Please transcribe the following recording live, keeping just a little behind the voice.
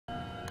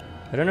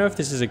I don't know if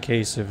this is a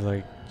case of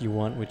like you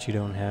want what you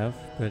don't have,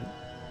 but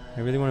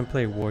I really want to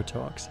play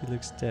Wartox. He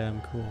looks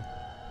damn cool.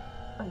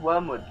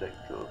 Wormwood look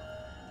cool.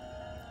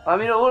 I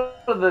mean, all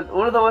of the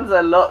ones I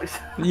locked.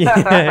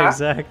 Yeah,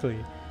 exactly.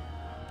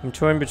 I'm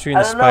torn between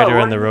the spider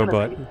and the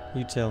robot.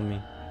 You tell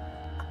me.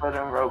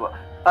 Spider and robot.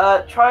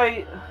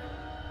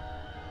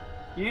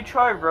 You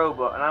try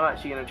robot, and I'm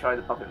actually gonna try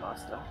the puppet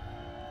master.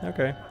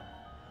 Okay.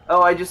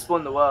 Oh, I just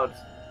spawned the world.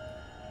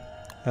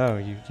 Oh,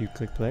 you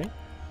click play?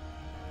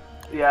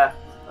 Yeah,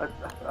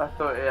 I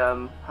thought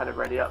it had a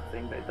ready up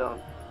thing, but it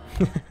don't.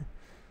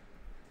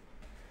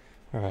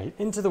 Alright,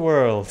 into the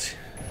world.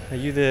 Are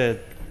you the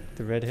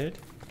redhead?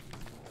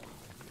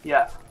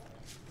 Yeah.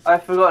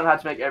 I've forgotten how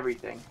to make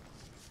everything.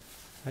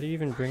 How do you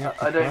even bring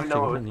up I don't even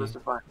know what menu? we're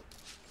supposed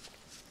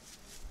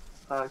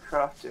to find.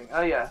 Crafting.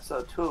 Oh yeah,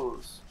 so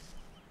tools.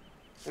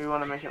 We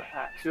want to make an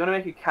axe. We want to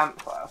make a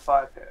campfire, a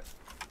fire pit.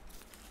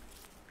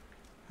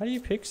 How do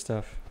you pick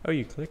stuff? Oh,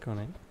 you click on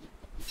it.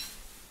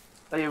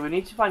 Oh yeah, we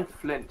need to find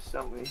flint,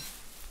 don't we?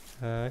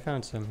 I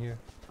found some here.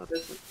 Oh,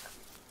 this is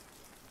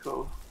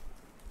cool.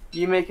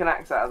 You make an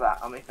axe out of that,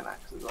 I'll make an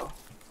axe as well.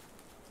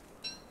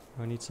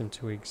 I need some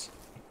twigs.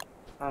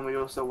 And we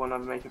also want to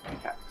make a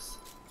pickaxe.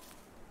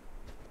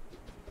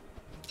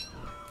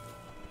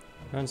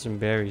 Found some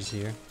berries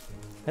here.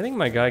 I think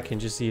my guy can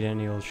just eat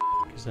any old shit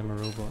because I'm a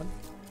robot.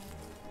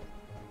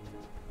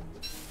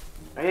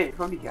 Oh yeah, you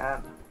probably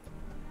can.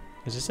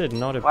 As I said,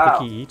 not a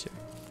picky eater.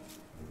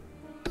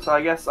 So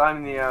I guess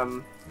I'm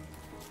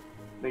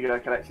the guy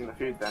collecting the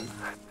food then.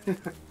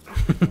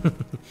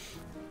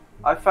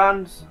 I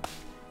found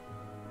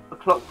a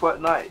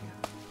clockwork knight.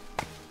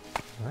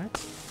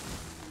 What?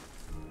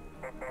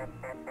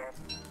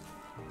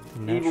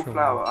 Evil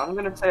flower. I'm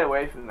gonna stay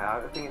away from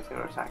that. I think it's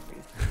gonna attack me.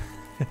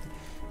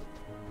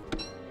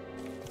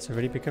 It's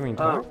already becoming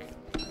dark.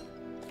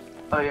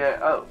 Oh yeah.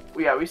 Oh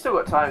yeah. We still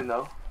got time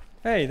though.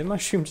 Hey, the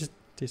mushroom just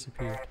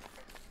disappeared.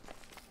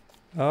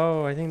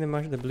 Oh, I think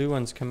the blue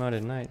ones come out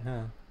at night,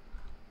 huh?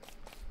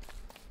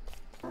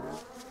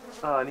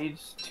 Oh, I need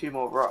 2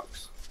 more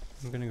rocks.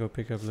 I'm gonna go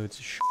pick up loads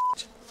of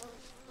shit.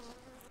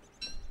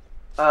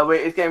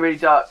 Wait, it's getting really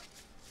dark.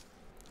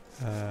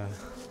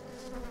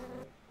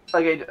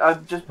 Okay,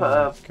 I've just put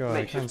a God,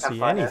 I can't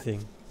see anything.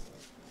 Here.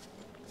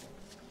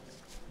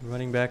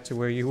 Running back to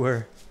where you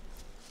were.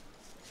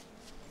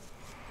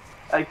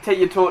 Take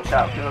your torch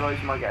out, because otherwise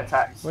you might get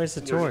attacked. Where's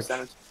the torch?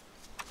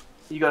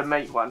 You gotta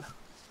make one.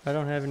 I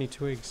don't have any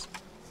twigs.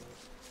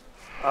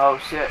 Oh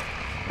shit.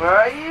 Where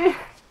are you?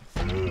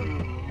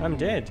 I'm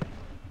dead.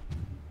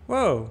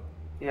 Whoa.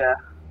 Yeah.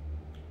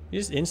 You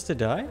just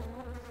insta-die?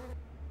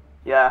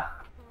 Yeah.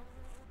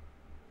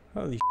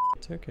 Holy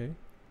shit, okay.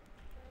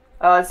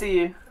 Oh, I see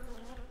you.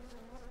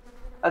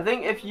 I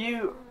think if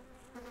you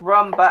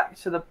run back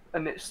to the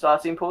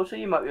starting portal,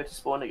 you might be able to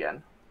spawn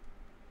again.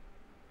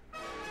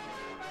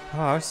 Oh,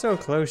 I was so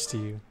close to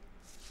you.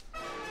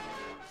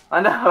 I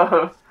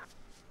know.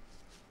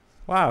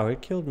 Wow,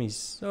 it killed me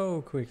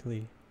so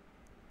quickly.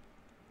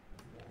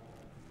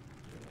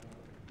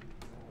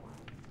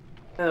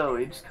 Oh,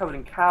 you're just covered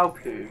in cow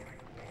poo.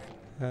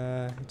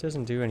 It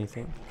doesn't do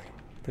anything.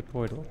 The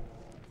portal.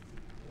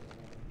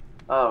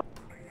 Oh.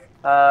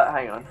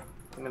 Hang on.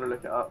 I'm gonna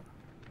look it up.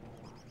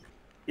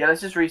 Yeah,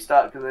 let's just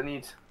restart because I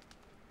need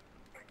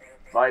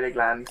spider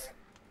glands.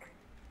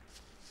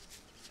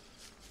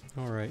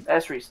 Alright.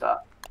 Let's restart.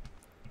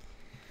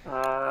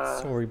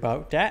 Sorry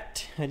about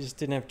that. I just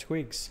didn't have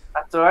twigs.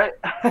 That's alright.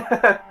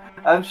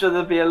 I'm sure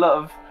there'll be a lot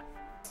of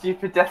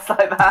stupid deaths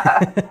like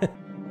that.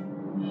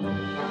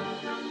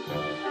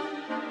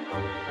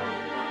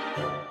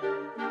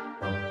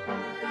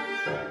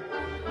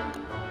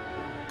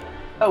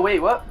 Oh wait,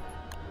 what?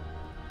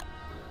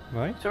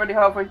 What? It's already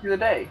halfway through the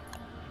day.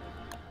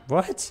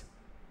 What?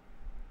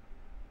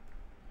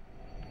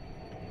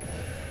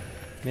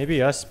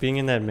 Maybe us being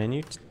in that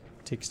menu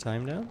takes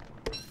time down?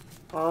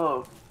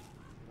 Oh.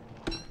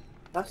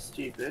 That's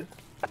stupid.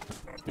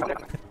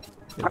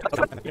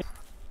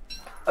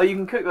 Oh, you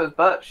can cook those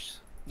birch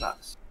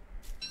nuts.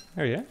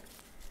 Oh yeah?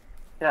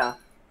 Yeah.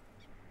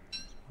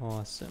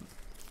 Awesome.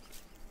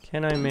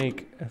 Can I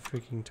make a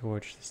freaking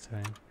torch this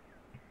time?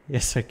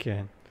 Yes, I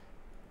can.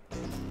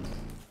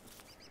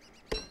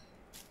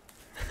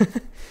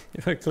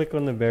 If I click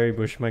on the berry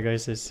bush, my guy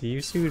says, "See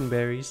you soon,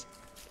 berries."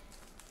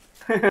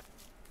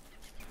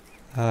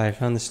 I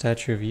found the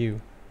statue of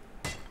you.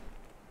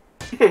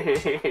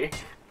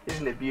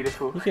 Isn't it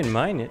beautiful? You can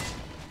mine it.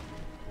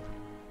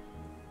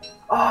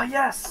 Oh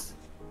yes!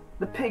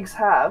 The pigs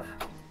have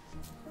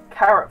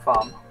carrot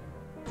farm.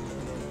 Oh,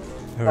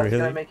 That's really?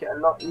 gonna make it a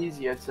lot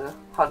easier to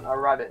hunt our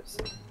rabbits.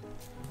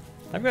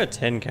 I've got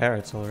 10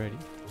 carrots already.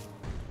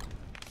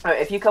 Oh,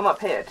 if you come up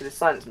here to the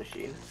science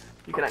machine,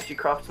 you can actually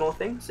craft small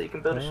things, so you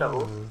can build a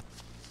shovel.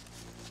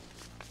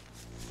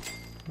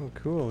 Oh,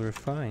 cool,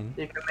 refine.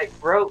 You can make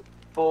rope,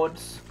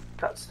 boards,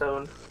 cut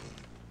stone.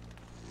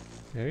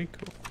 Very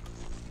cool.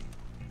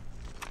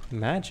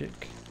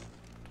 Magic.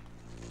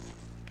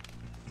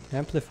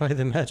 Amplify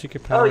the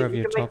magic power of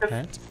your top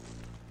hat.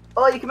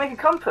 Oh, you can make a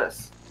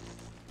compass.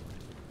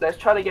 let's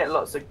try to get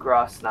lots of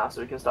grass now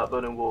so we can start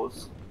building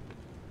walls.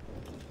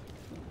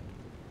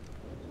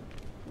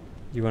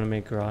 You want to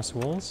make grass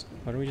walls?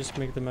 Why don't we just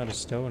make them out of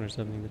stone or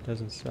something that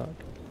doesn't suck?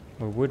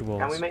 Or wood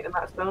walls. Can we make them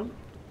out of stone?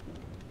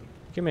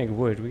 We can make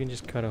wood. We can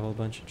just cut a whole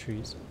bunch of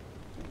trees.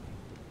 You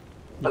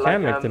But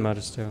can like, make them out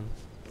of stone.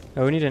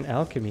 Oh, we need an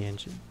alchemy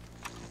engine.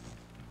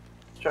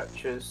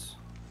 Structures.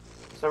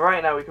 So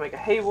right now we can make a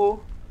hay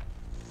wall.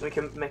 We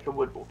can make a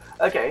wood wall.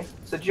 Okay,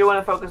 so do you want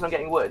to focus on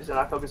getting wood and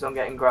I focus on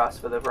getting grass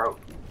for the rope?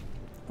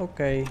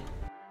 Okay.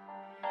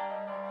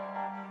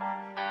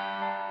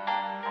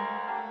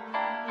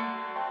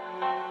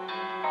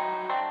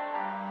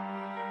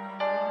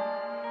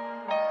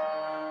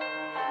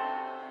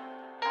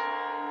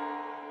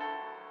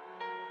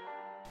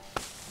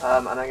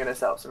 And I'm going to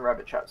set up some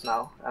rabbit traps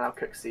now, and I'll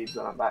cook seeds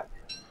when I'm back.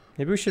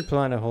 Maybe we should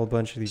plant a whole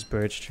bunch of these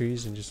birch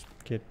trees and just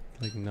get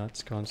like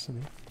nuts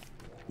constantly.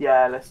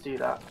 Yeah, let's do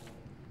that.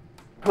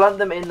 Plant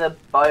them in the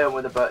biome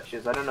with the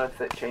birches. I don't know if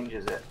it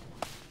changes it.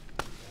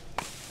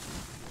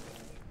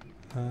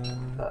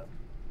 But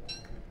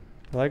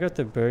Well, I got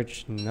the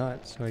birch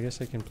nut, so I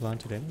guess I can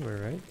plant it anywhere,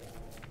 right?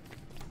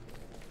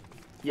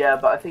 yeah,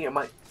 but I think it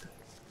might...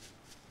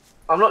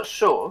 I'm not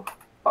sure,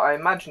 but I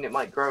imagine it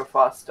might grow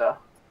faster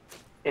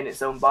in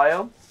its own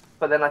biome.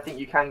 But then I think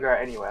you can grow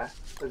it anywhere,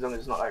 as long as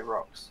it's not like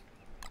rocks.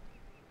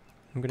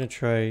 I'm gonna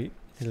try a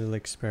little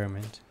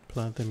experiment.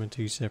 Plant them in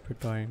 2 separate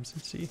biomes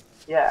and see.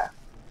 Yeah.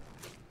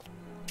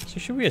 So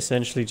should we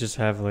essentially just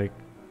have like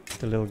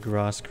the little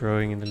grass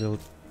growing and the little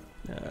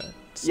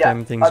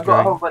stem things I've got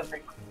a growing? whole bunch of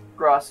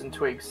grass and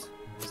twigs,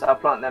 so I'll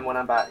plant them when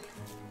I'm back.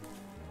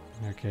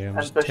 Okay, I'm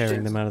and just tearing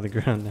bushes. them out of the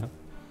ground now.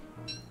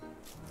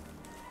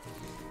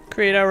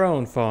 Create our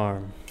own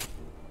farm.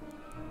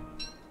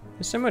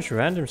 There's so much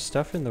random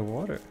stuff in the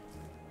water.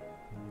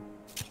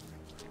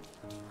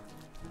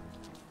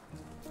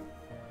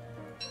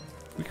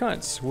 We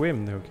can't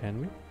swim though,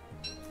 can we?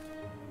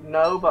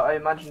 No, but I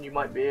imagine you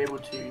might be able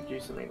to do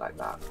something like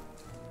that.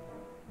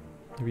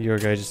 Maybe your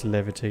guy just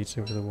levitates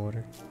over the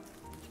water.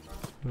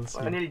 We'll see.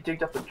 I nearly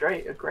digged up a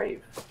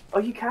grave. Oh,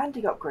 you can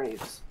dig up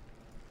graves.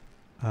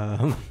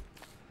 Um,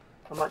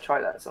 I might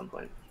try that at some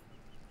point.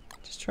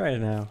 just try it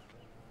now.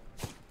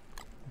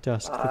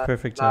 Dusk, the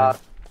perfect time.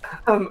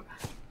 I'm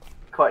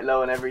quite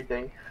low on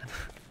everything.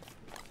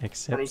 I need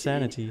Except to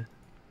sanity.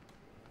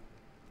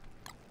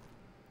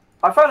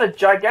 I found a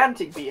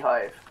gigantic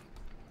beehive.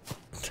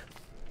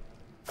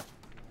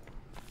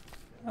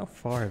 How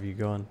far have you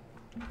gone?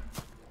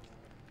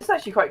 It's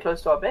actually quite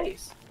close to our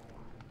base.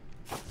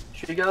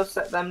 Should we go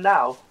set them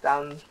now,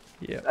 down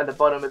Yeah. at the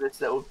bottom of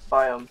this little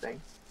biome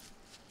thing?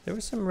 There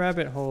were some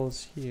rabbit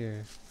holes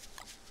here.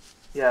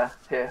 Yeah,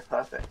 here,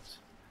 perfect.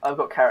 I've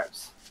got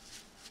carrots.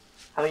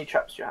 How many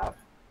traps do you have?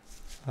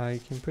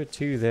 I can put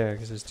 2 there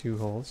because there's 2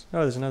 holes.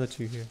 Oh, there's another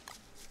 2 here.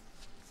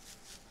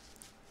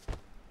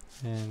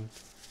 And...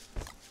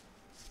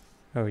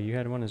 oh, you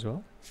had one as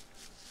well?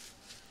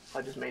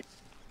 I just made...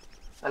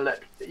 and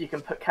look, you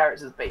can put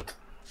carrots as bait.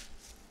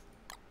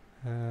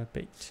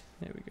 Bait.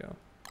 There we go.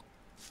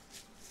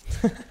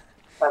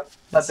 I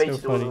That's so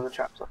baited all funny. of the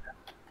traps on there.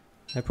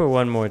 I put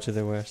 1 more to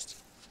the west.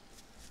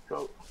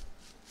 Cool.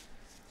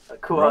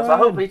 Cool, so Run.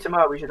 hopefully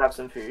tomorrow we should have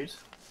some food.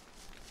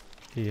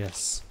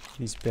 Yes.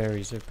 These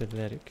berries are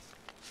pathetic.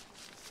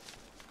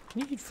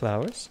 Can you eat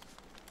flowers?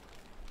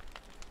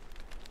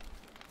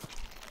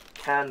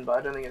 Can, but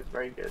I don't think it's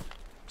very good.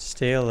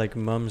 Stale like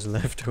mum's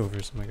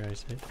leftovers, my guy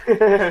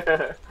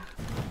said.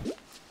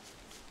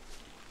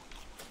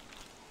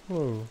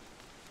 Whoa.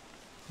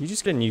 You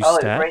just get a new Oh,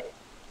 it's stat? raining.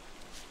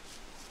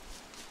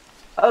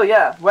 Oh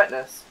yeah,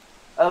 wetness.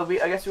 Oh,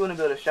 I guess we want to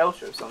build a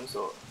shelter of some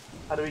sort.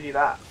 How do we do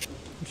that?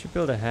 We should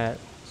build a hat.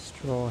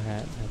 Straw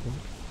hat, I think.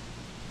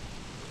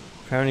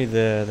 Apparently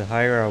the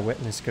higher our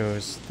wetness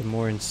goes, the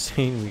more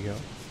insane we go.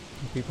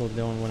 People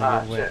don't want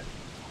to get wet. Shit.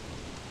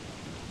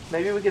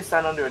 Maybe we could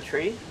stand under a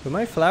tree? But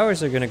my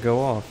flowers are gonna go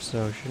off,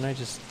 so shouldn't I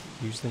just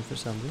use them for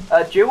something?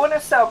 Do you want to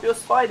set up your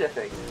spider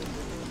thing?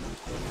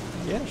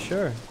 Yeah,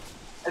 sure.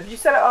 If you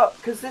set it up,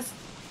 because this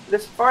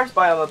forest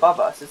biome above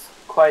us is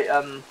quite,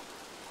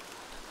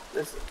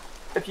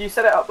 if you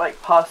set it up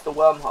like past the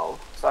wormhole,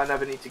 so I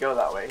never need to go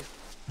that way.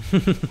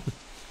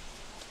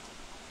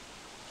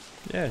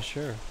 Yeah,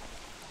 sure.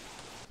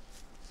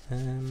 Ooh,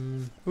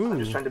 I'm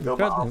just trying to we've build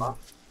my got them. armor.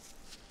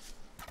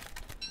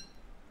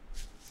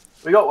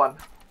 We got one.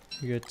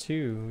 We got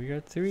 2, we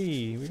got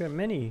 3, we got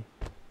many.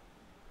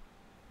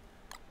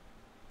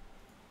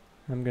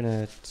 I'm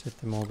gonna set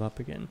them all up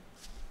again.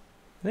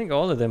 I think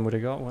all of them would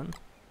have got one.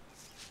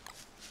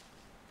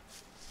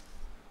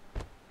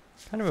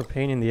 Kind of a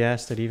pain in the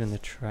ass that even the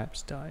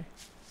traps die.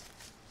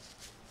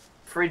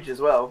 Fridge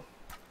as well.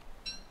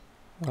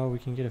 Oh, we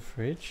can get a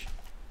fridge?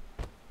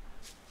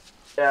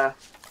 Yeah.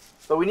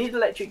 But we need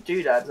electric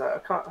doodads. I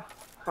can't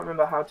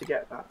remember how to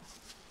get that.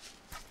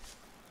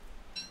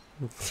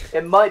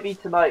 It might be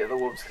tonight that the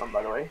wolves come,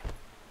 by the way.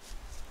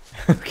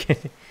 Okay.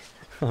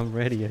 I'm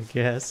ready, I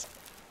guess.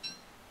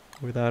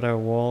 Without our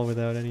wall,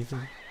 without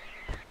anything.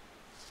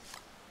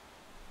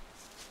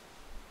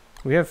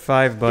 We have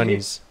 5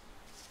 bunnies.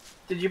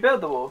 Did you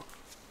build the wall?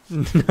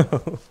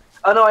 No.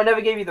 Oh no, I never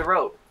gave you the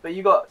rope. But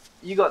you got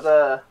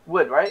the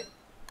wood, right?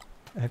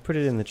 I put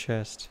it in the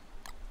chest.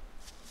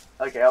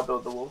 Okay, I'll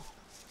build the wall.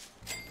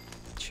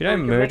 Should I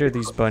murder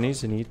these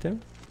bunnies and eat them?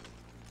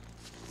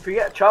 If we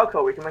get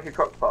charcoal, we can make a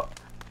crock pot.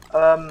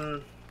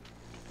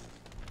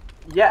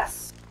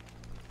 Yes.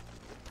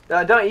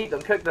 Don't eat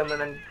them, cook them, and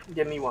then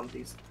give me one,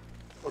 please.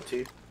 Or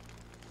two.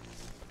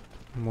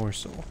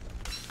 Morsel.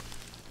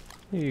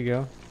 Here you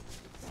go.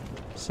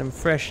 Some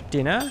fresh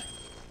dinner.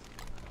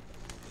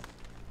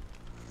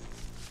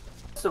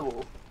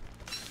 Possible.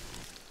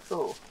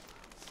 Cool.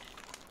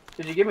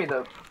 Did you give me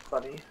the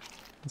bunny?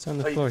 It's on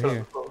the floor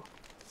here. The floor.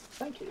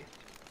 Thank you.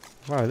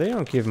 Wow, they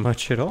don't give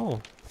much at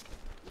all.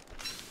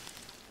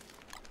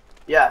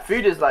 Yeah,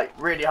 food is like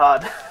really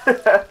hard.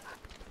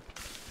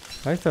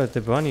 I thought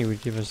the bunny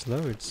would give us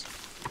loads.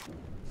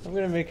 I'm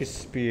gonna make a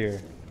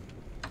spear.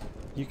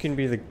 You can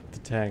be the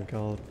tank,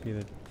 I'll be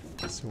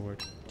the sword.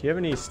 Do you have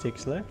any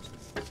sticks left?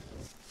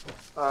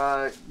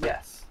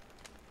 Yes.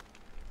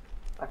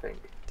 I think.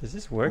 Does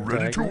this work?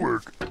 Ready to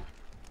work.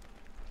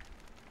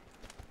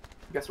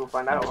 Guess we'll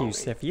find out. Thank you,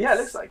 Seth. Yeah, it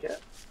looks like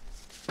it.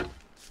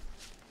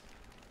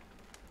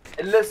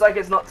 It looks like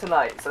it's not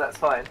tonight, so that's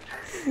fine.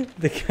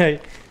 The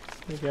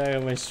guy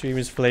on my stream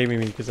is flaming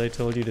me because I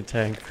told you to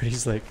tank, but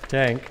he's like,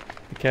 tank?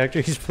 The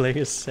character he's playing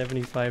is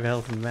 75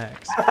 health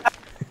max.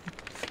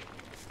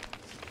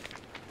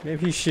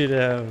 Maybe you should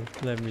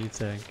let me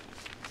tank.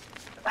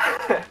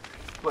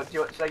 What do you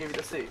want? Should I give you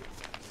the suit?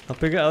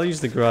 I'll use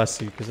the grass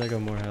suit because I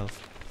got more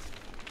health.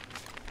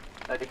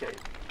 Okay.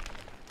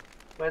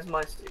 Where's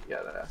my suit?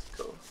 Yeah, there.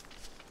 Cool.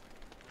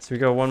 So we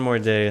got one more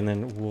day and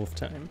then wolf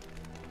time.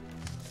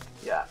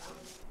 Yeah.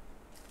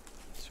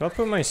 So I'll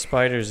put my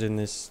spiders in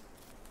this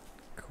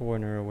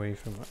corner away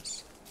from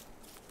us.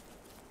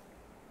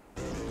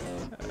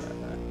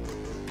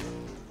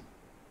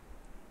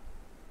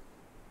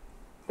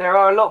 There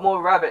are a lot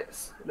more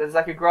rabbits. There's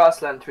like a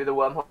grassland through the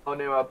wormhole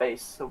near our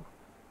base, so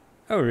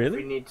Oh if we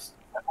really? need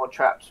more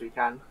traps, we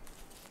can.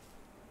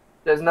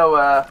 There's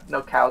no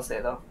cows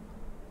here though.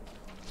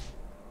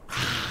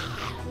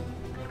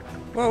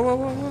 Whoa, whoa,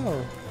 whoa,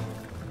 whoa.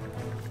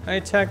 I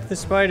attacked the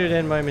spider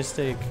den by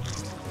mistake.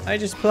 I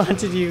just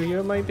planted you,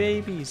 you're my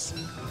babies.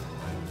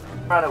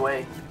 Run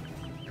away.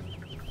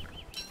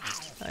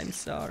 I'm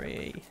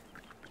sorry.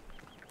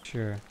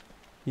 Sure.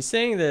 He's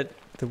saying that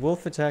the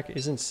wolf attack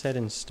isn't set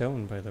in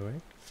stone, by the way.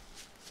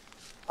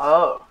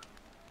 Oh.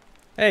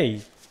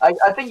 Hey!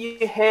 I think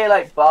you hear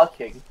like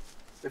barking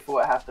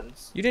before it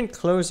happens. You didn't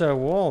close our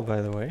wall,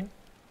 by the way.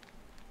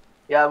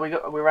 Yeah, we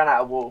ran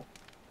out of wool.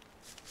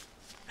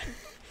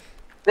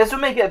 This will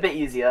make it a bit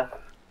easier.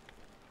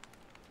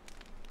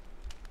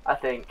 I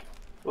think.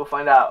 We'll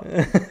find out.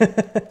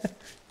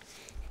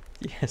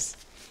 Yes.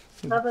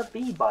 Another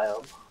bee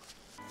biome.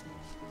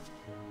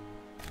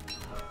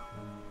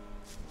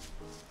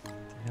 The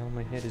hell,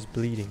 my head is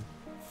bleeding.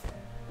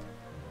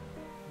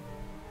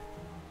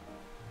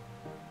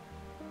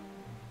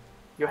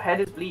 Your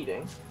head is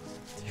bleeding?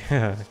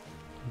 Yeah,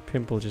 my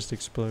pimple just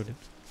exploded.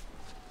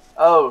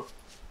 Oh.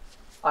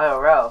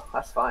 IRL,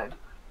 that's fine.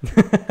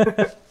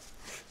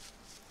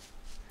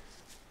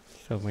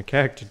 Thought my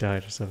character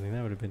died or something,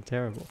 that would have been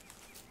terrible.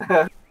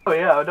 Oh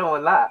yeah, I don't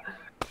want that.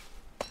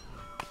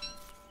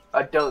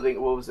 I don't think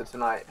wolves are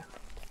tonight.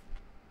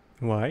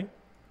 Why?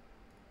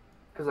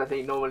 Because I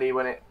think normally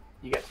when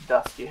you get to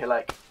dusk, you hear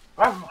like...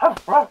 Ruff,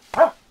 ruff, ruff,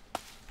 ruff,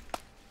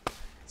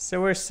 So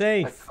we're like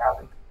safe.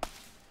 growling.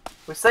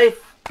 We're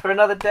safe for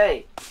another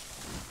day.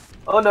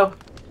 Oh no.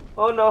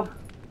 Oh no.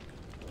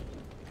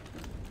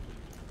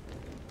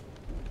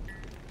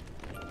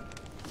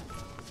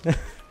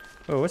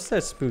 Oh, what's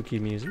that spooky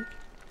music?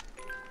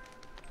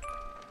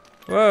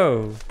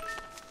 Whoa!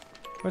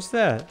 What's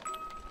that?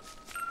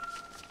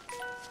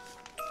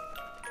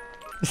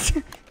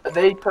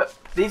 They put...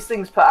 These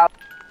things put out,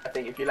 I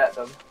think, if you let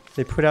them.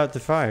 They put out the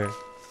fire.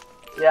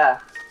 Yeah.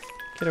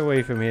 Get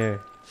away from here.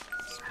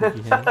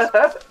 Spooky hands.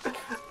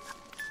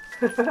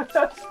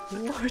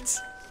 What?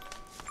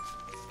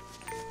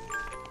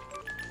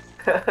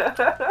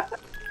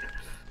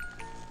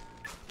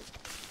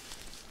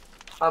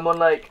 I'm on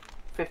like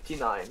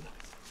 59.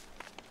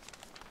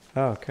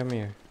 Oh, come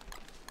here.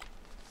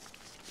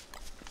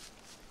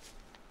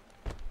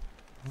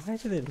 Why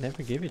did it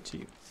never give it to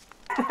you?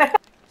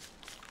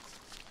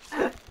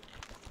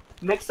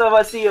 Next time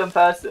I see you in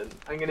person,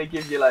 I'm gonna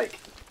give you like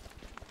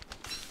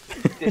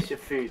a dish of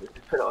food and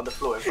just put it on the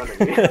floor in front of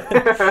you.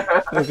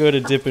 We'll go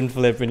to dip and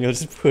flip and you'll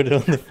just put it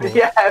on the floor.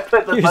 Yeah,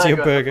 put the Here's your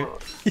burger.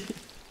 burger.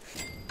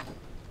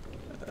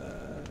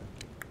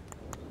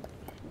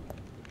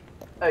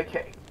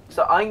 Okay,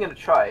 so I'm gonna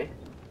try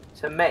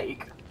to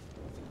make.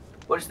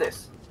 What is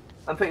this?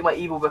 I'm putting my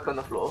evil book on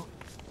the floor.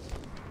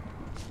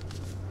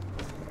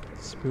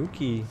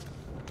 Spooky.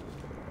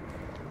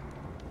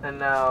 And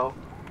now,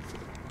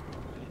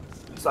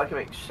 so I can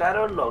make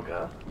Shadow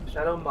Logger,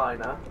 Shadow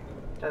Miner,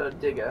 Shadow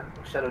Digger,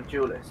 or Shadow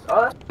Duelist.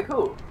 Oh, that's pretty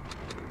cool.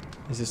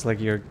 Is this like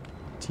your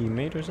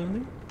teammate or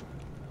something?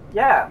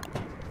 Yeah.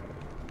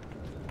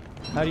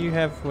 How do you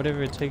have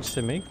whatever it takes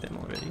to make them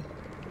already?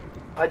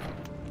 I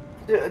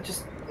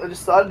just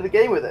started the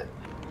game with it.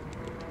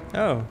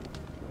 Oh.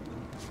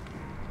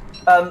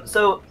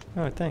 So.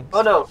 Oh, thanks.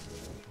 Oh no.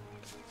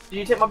 Did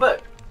you take my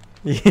book?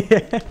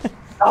 Yeah.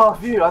 Oh,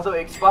 phew, I thought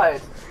it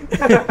expired.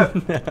 No.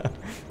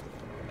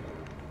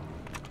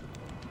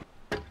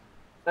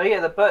 Oh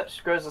yeah, the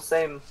birch grows the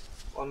same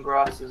on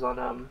grass as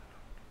on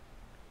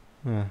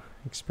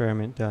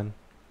Experiment done.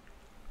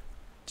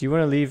 Do you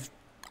want to leave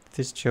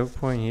this choke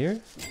point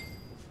here?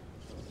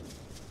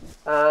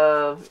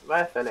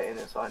 I fill it in,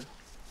 it's fine.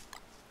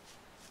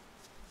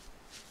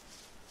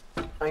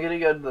 I'm gonna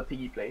go to the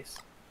piggy place.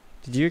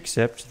 Did you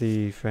accept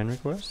the friend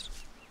request?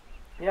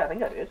 Yeah, I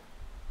think I did.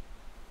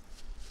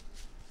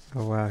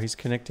 Oh wow, he's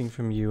connecting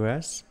from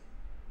US.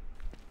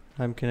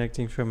 I'm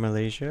connecting from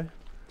Malaysia.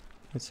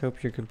 Let's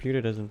hope your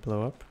computer doesn't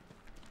blow up.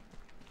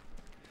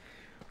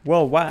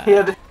 Well, wow.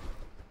 Yeah,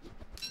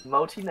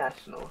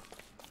 multinational.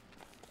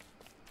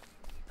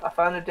 I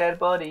found a dead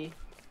body.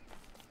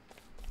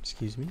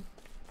 Excuse me?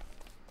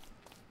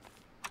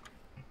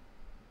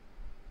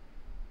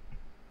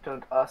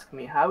 Don't ask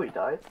me how he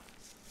died.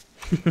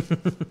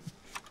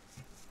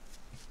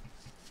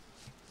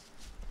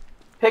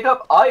 Pick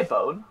up eye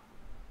bone.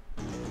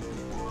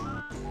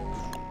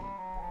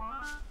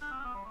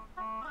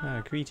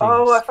 Ah, greetings.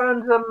 Oh, I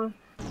found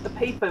the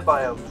paper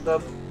biome,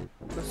 the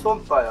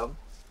swamp biome.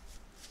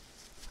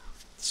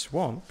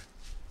 Swamp?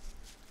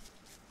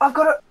 I've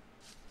got a.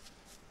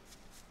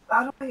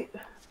 How do I?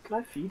 Can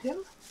I feed him?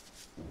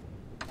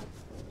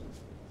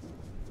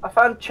 I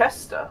found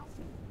Chester,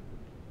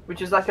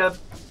 which is like a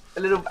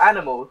little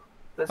animal.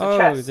 There's a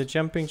chest. Oh, the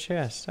jumping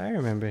chest. I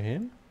remember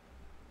him.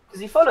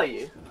 Does he follow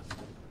you?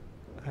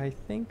 I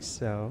think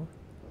so.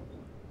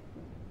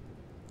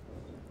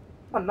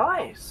 Oh,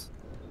 nice.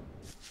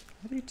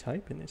 How do you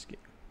type in this game?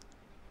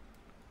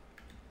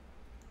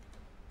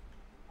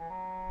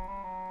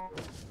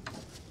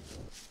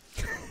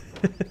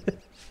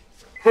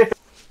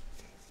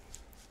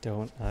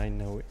 Don't I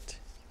know it?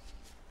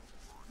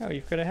 Oh,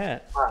 you've got a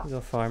hat. Wow. Little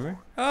farmer.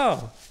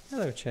 Oh,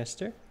 hello,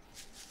 Chester.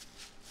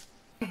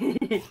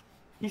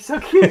 He's so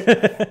cute.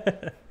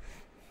 The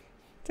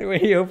way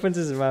he opens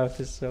his mouth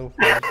is so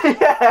funny.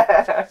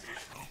 Yeah.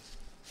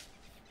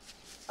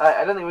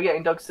 I don't think we're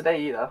getting dogs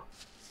today either.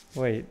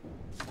 Wait,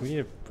 we need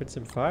to put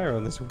some fire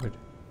on this wood.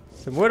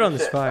 Some wood on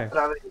this Shit, fire. I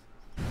don't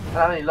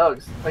have any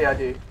logs. Oh yeah, I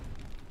do.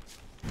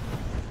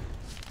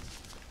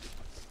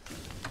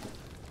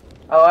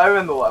 Oh, I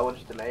remember what I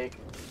wanted to make.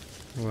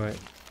 What?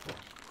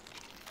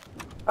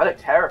 I look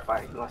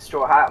terrifying with my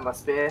straw hat and my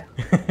spear.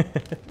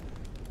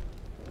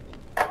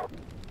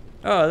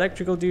 Oh,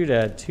 electrical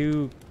doodad.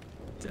 Two,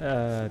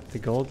 the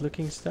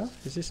gold-looking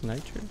stuff. Is this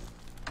nitro?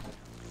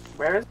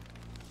 Where is?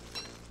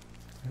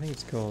 I think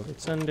it's gold.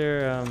 It's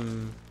under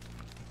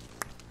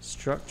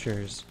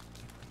structures.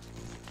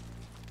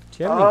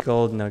 Do you have any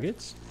gold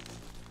nuggets?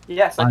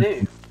 Yes, I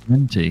do.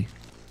 Santi.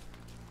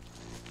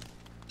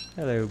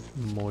 Hello,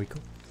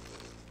 Michael.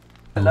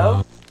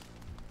 Hello?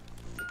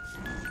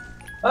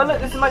 Oh look,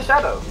 this is my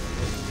shadow.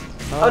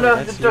 Oh no,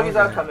 that's the doggies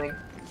your are guy. coming.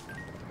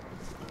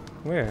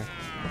 Where?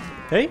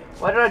 Hey?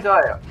 Why did I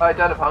die? I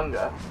died of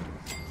hunger.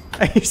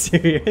 Are you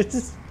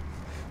serious?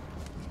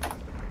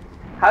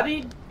 How do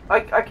you...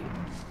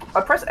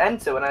 I press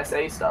enter when I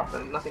say stuff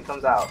and nothing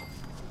comes out.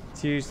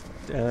 To use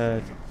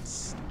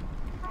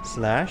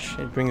slash,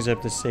 it brings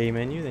up the same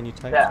menu, then you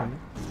type Yeah. something.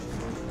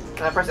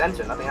 And I press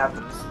enter and nothing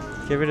happens.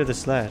 Get rid of the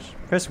slash.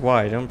 Press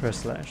Y, don't press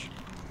slash.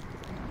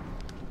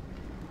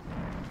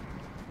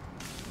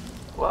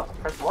 Well,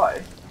 press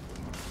Y.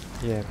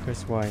 Yeah,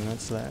 press Y, not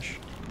slash.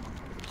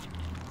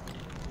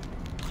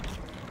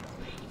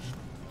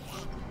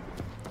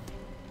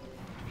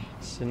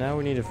 So now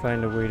we need to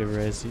find a way to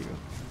res you.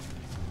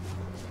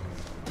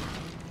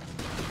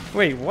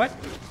 Wait, what?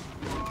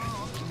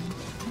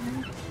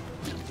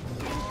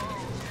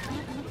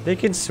 They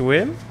can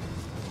swim?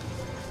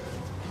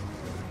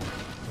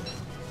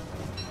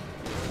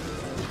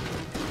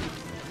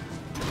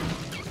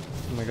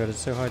 Oh my god, it's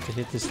so hard to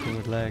hit this thing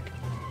with lag.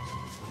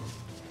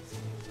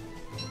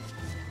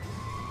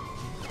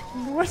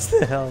 What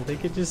the hell? They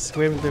could just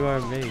swim through our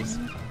base.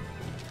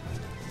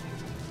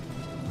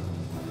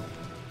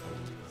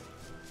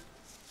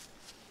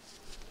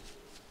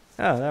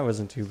 Oh, that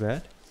wasn't too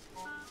bad.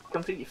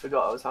 Completely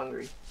forgot I was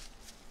hungry.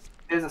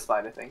 Here's a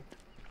spider thing.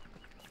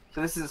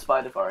 So this is a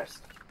spider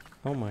forest.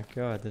 Oh my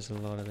god, there's a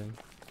lot of them.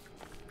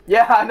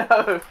 Yeah, I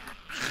know!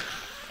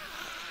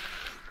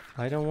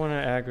 I don't want to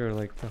aggro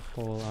like the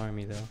whole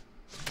army though.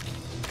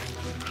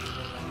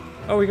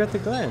 Oh, we got the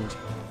gland.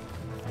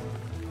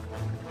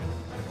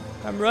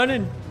 I'm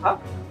running. Huh?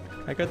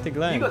 I got the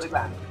gland. You got the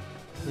gland.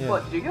 Yeah.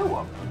 What, did you get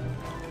one?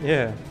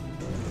 Yeah.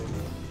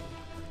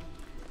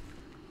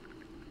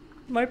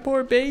 My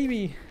poor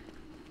baby.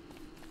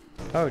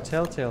 Oh,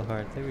 telltale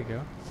heart. There we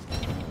go.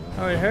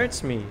 Oh, it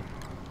hurts me.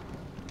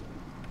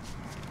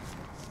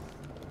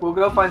 We'll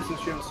go find some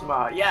shrooms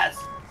tomorrow. Yes!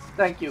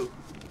 Thank you.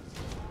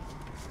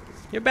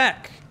 You're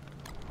back.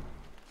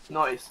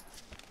 Nice.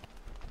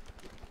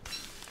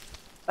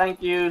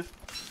 Thank you.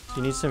 Do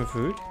you need some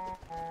food?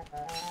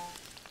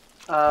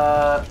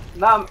 Now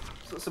I'm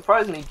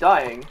surprisingly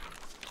dying.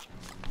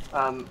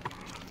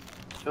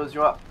 Fills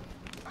you up.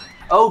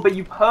 Oh, but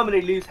you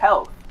permanently lose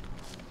health.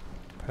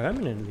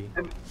 Permanently?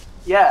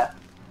 Yeah.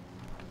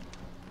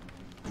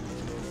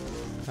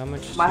 How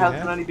much My do you health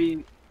have? can only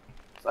be...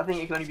 I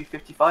think it can only be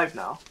 55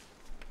 now.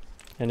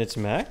 And it's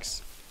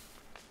max?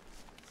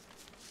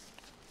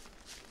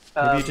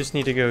 Maybe you just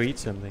need to go eat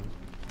something.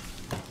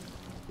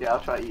 Yeah, I'll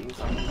try eating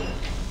something.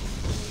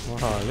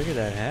 Wow, look at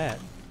that hat.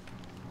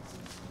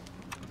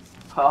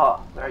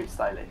 Haha, very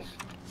stylish.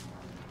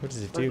 What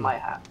does it Where's do? my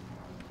hat?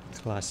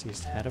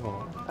 Classiest hat of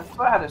all. I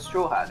thought I had a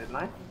straw hat, didn't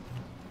I?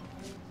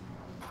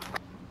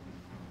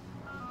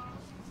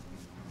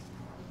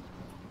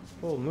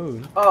 Full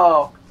moon?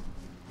 Oh.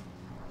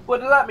 What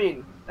does that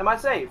mean? Am I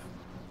safe?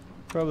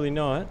 Probably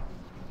not.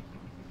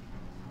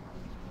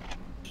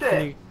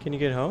 Shit. Can you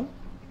get home?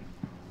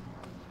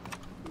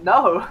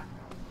 No.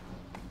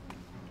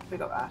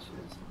 Pick up ashes.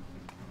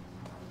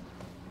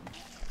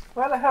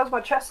 Where the hell's my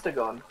Chester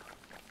gone?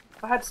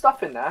 I had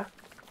stuff in there.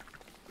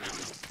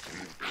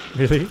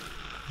 Really?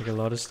 Like a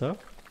lot of stuff?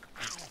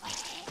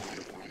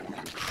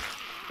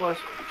 Well,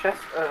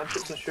 chest. I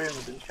put some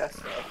shrooms in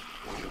Chester.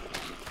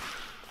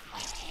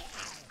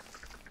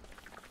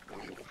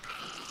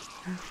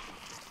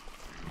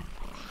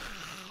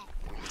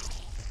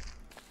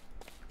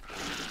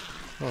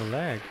 Oh,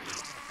 lag.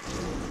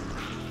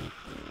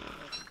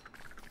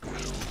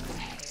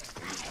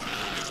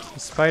 The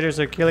spiders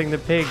are killing the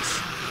pigs.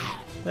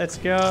 Let's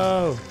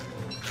go!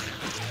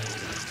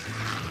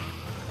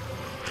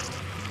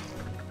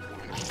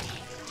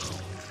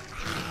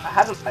 I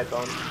had an eye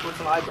bone. What's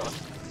an eye bone?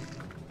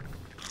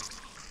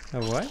 A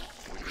what?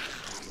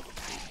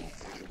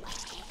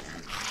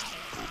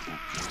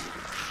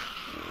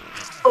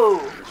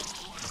 Oh!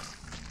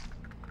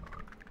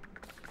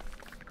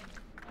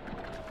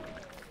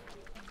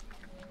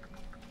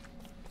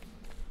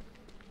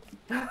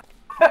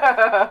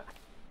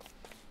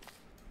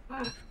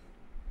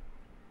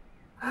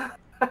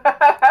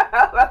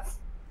 That's...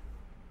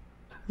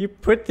 You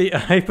put the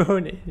eye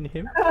bone in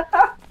him?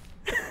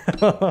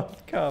 Oh,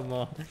 come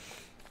on.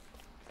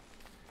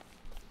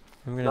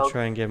 I'm gonna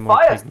try and get more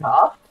fire pigment.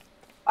 staff?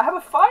 I have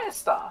a fire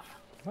staff.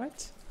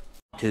 What?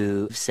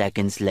 2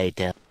 seconds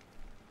later.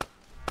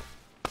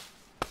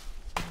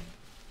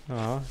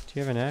 Oh, do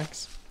you have an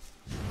axe?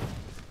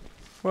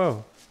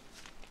 Whoa.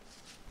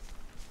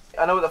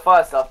 I know what the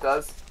fire staff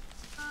does.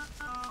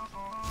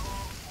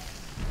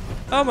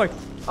 Oh my...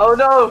 Oh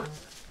no!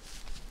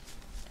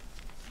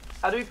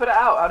 How do we put it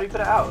out? How do we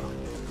put it out?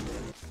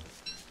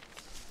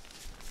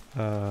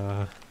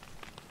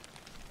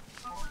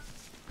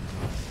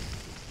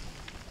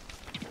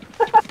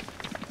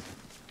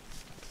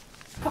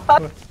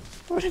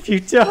 What have you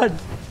done?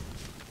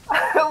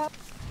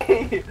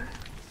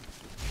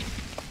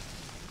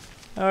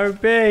 Our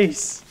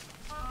base!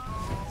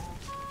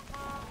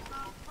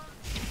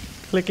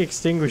 Click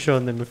extinguish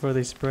on them before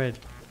they spread.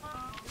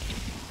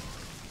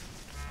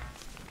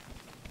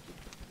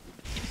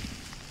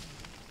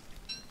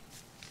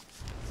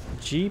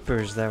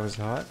 Jeepers, that was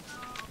hot.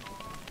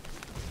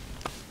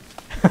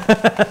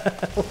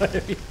 What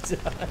have you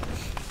done?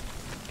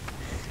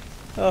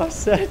 Oh,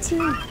 Santi!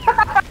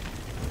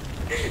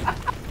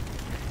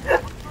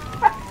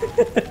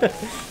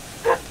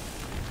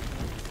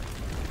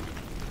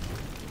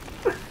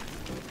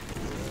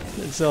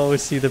 Let's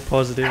always see the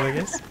positive, I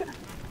guess.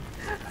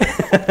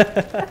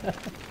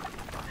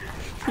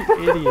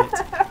 You idiot.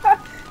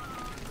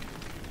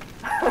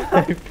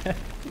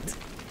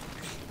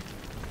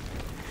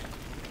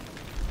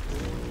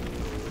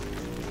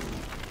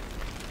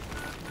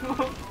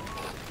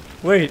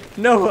 Wait,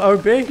 no, our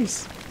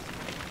base!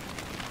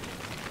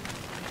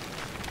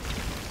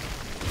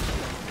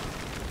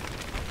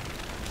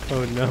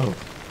 Oh no.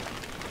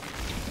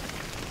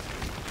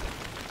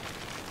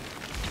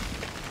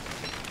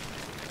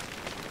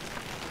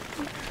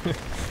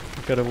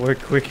 Gotta work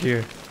quick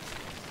here.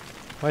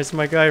 Why is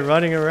my guy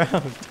running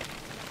around?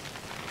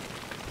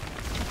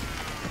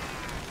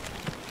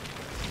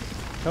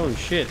 Holy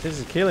shit, this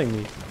is killing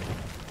me.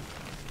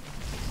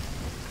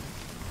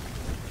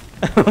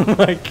 Oh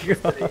my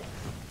god.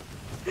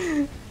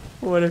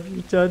 What have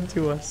you done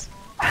to us?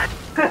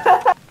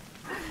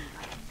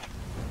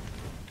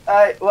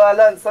 Alright, well I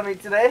learned something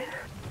today.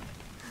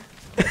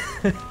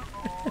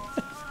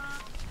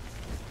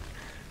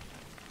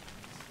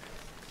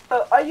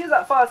 So I used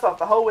that fire stuff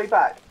the whole way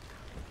back,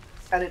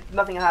 and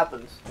nothing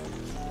happens.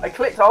 I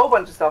clicked a whole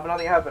bunch of stuff and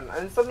nothing happened,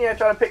 and suddenly I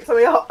tried to pick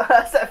something up and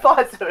I set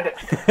fire to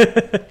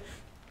it.